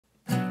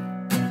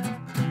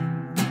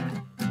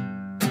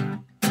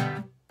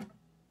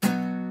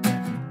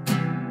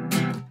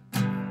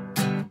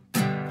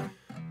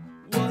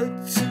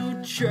got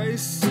to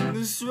chase in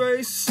this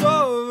race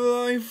of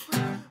life.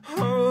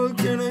 How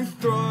can I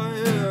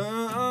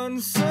thrive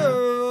and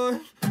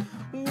survive?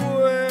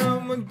 Where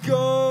am I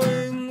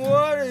going?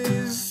 What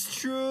is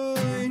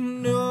truly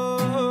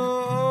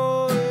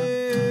knowing?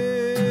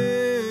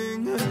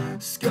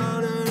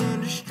 Scattered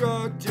and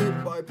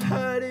distracted by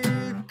petty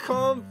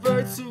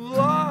comforts of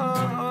life.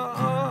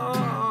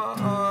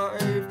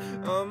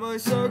 Am I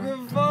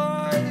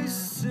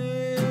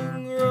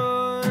sacrificing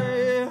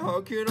right?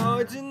 How can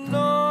I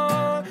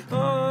deny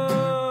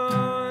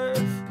my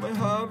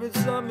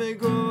habits that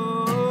make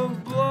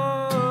of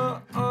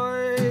blood?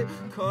 I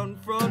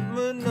confront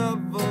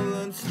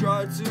malevolence,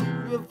 try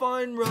to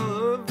find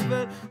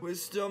relevant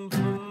wisdom for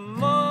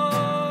my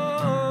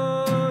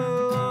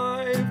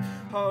life.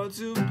 How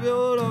to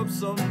build up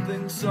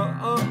something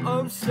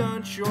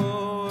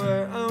substantial.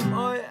 Where am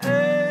I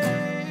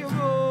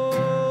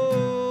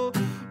able?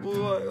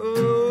 What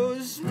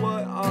was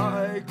what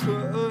I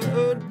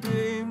could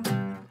be?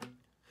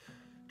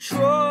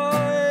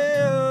 Try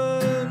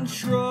and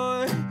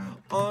try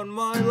on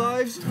my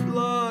life's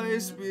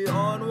flies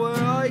beyond where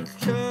I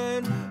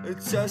can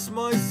test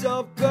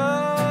myself best.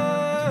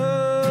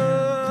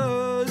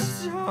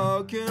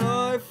 How can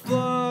I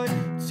fly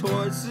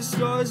towards the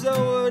stars that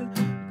would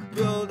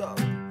build up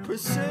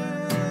persistence?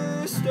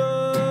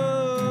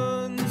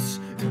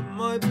 It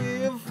might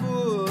be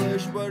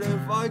foolish, but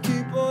if I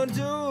keep on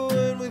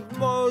doing with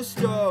most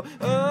effort,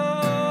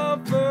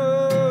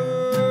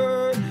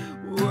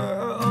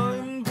 where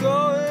I'm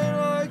going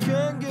I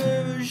can't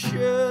give a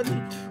shit.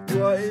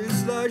 What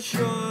is that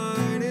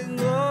shining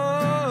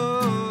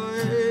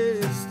light?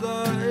 Is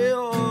that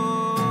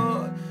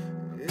all?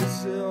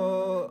 Is it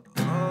all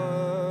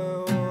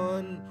I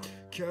want?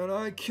 Can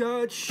I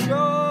catch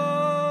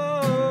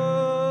up?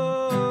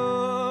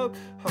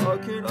 How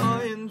can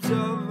I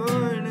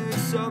endeavor and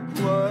accept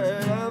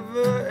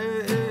whatever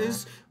it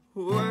is?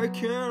 Where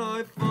can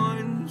I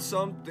find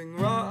something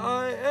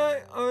right?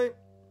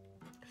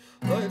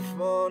 Life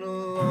on a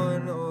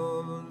line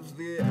of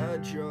the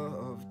edge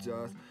of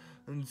death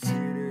and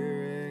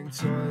teetering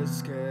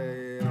towards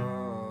chaos.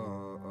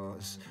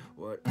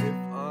 What if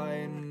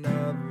I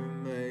never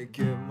make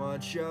it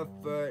much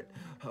effort?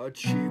 How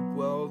cheap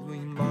will be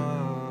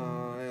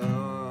my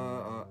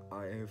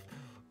life?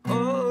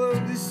 All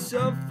of this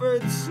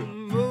effort to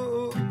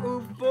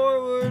move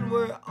forward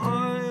where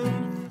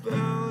I'm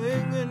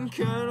failing, and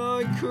can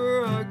I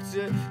correct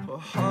it? Or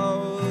how